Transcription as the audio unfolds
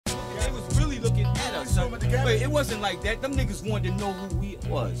son. Wait, it wasn't like that. Them niggas wanted to know who we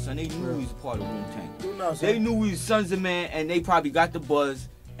was, son. They knew we was part of Wu-Tang. They knew we was Sons of Man, and they probably got the buzz.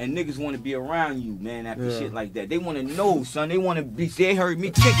 And niggas want to be around you, man, after shit like that. They want to know, son. They want to be. They heard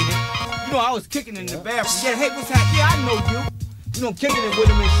me kicking it. You know, I was kicking in the bathroom. Yeah, hey, what's happening? Yeah, I know you. You know, kicking it with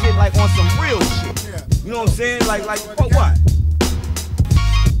them and shit, like on some real shit. You know what I'm saying? Like what?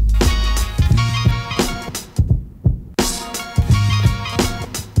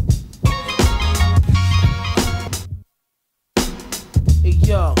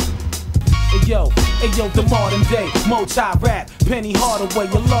 Hey yo, the modern day, multi-rap, Penny Hardaway,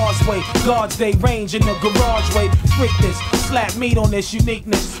 your large way, Guards Day range in the garage way, freak this, slap meat on this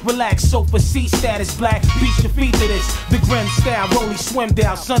uniqueness, relax, sofa seat status, black, beat your feet to this, the grim style, rolly swim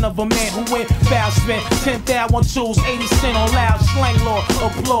down, son of a man who went foul spin, 10,000 on tools, 80 cent on loud, slang law,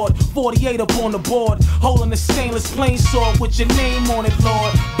 applaud, 48 up on the board, holding a stainless plain sword with your name on it,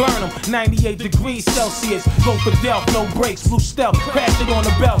 Lord, burn them, 98 degrees Celsius, go for Delph, no brakes, blue stealth, crash it on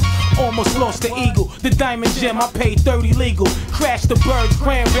the belt, almost lost the eagle. The diamond gem, I paid 30 legal. Crashed the birds,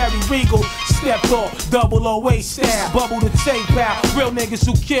 cranberry regal. Stepped off, 008 style. Bubble the tape out. Real niggas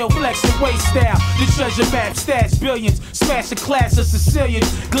who kill, flex and waste style. The treasure map, stats billions. Smash a class of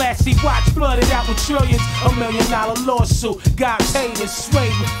Sicilians. Glassy watch flooded out with trillions. $1 million lawsuit. Got paid and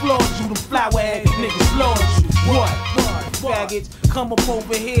swayed and floored you. The flowerhead niggas lured you. What? Faggots, come up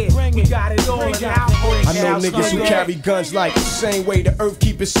over here. We got it all in our I know niggas who carry guns like the same way the earth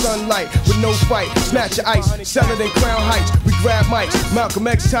keep its sunlight with no fight. Snatch your ice, sell it in Crown Heights. We grab mics, Malcolm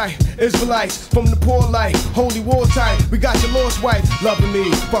X type, Israelites from the poor life, holy war type. We got your lost wife loving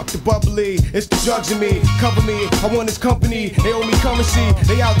me, fuck the bubbly. It's the drugs in me, cover me. I want his company, they owe me currency.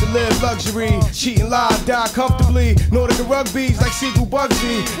 They out to live luxury, cheat and lie, die comfortably. Nordic rugby's like Seagull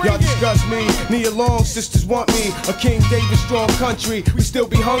Bugsy. Y'all disgust me, Nia Long sisters want me. A King David strong country, we still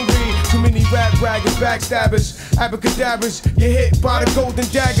be hungry. Too many rap braggers, backstabbers, abracadabras. You're hit by the golden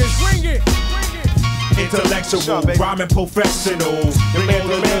daggers. Bring it! Intellectual, rhyming professionals, bring all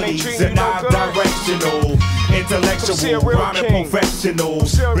the ladies and non-directional. Intellectual, rhyming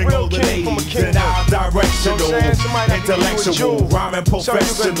professionals, bring all the ladies and non-directional. Intellectual, rhyming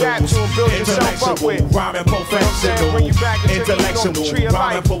professionals, intellectual, rhyming professionals, intellectual,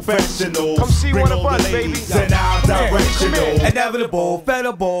 rhyming professionals, bring all the ladies and non-directional. Inevitable,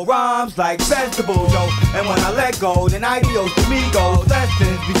 fedible rhymes like vegetables, yo. And when I let go, then ideals to me go.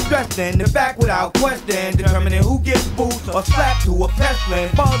 Lessons be stressed in the back without question. Determining who gets boost or slapped to a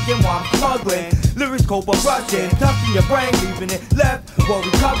pestilence. Bugging while I'm smuggling. Lyrics cope or rushing. Touching your brain, leaving it left for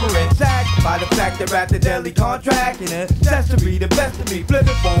recovering. Sacked by the fact that rap the daily contract. And accessory, the best of me. Flip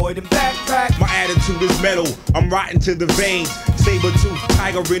it forward and backtrack. My attitude is metal, I'm rotten to the veins. Saber-tooth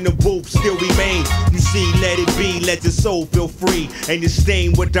tiger in the booth still remain. You see, let it be, let your soul feel free. And you're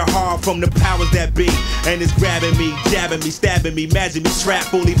stained with the heart from the powers that be. And it's grabbing me, jabbing me, stabbing me, imagine me trapped,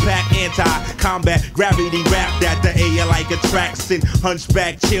 fully packed, anti-combat. Gravity wrapped at the air like attracts and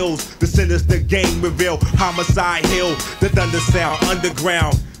hunchback chills. The sinister game reveal, homicide hill, the thunder sound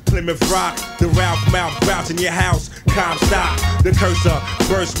underground. Plymouth Rock, the Ralph mouth grouch in your house, Comstock, the cursor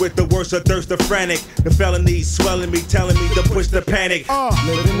burst with the worst of thirst of frantic. The felonies swelling me, telling me to push the panic.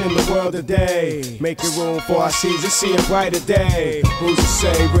 Living in the world today, making room for our seasons, see a brighter day. Who's to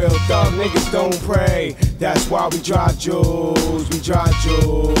say real thug niggas don't pray? That's why we drive jewels, we drive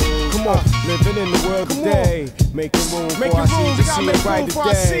jewels. Come on, living in the world today, making room for our seasons, see a brighter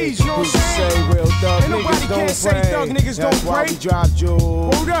day. Who's to say real thug niggas don't pray? That's why we drive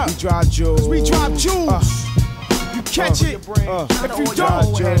jewels. We drive jewels. We drive jewels. You catch it. If you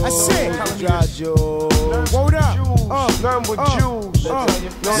don't, I said. Word up. Nothing but jewels.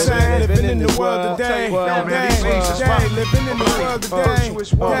 Living in the world today. Living in the world today.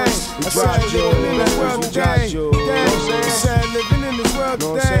 I said living in the world today. I said living in the world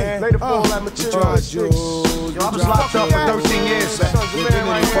today. Later fall like materialistic. Yo, I was locked up for 13 years. Living in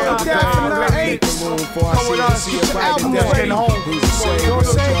the world today. Come with us, get your album ready.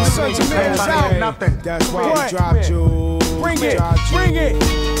 Sons of Man is out. That's why we drive jewels. Bring it, bring it.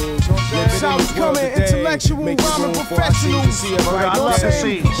 That's how we coming, intellectual, rhyming professionals. You know what I'm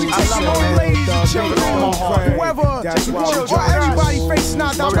saying? We taking all ladies and children, whoever, or everybody facing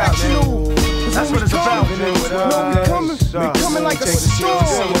not directional. That's what it's about. We coming like a storm. You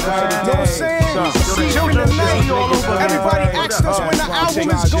know what I'm saying? See you in the night. Everybody asked us when the album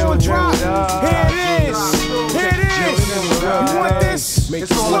is going to drop. Here it is. Here it is. You want this?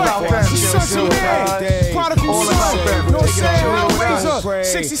 It's all about them. Sons of Man. Prodigal son. You know what I'm saying? Hellraiser.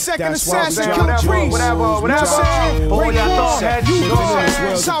 60-second assassin. Kill priest. Whatever. You know what I'm saying? Break war. You go.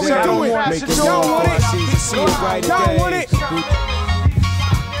 That's how we do it. Y'all want it? Y'all want it?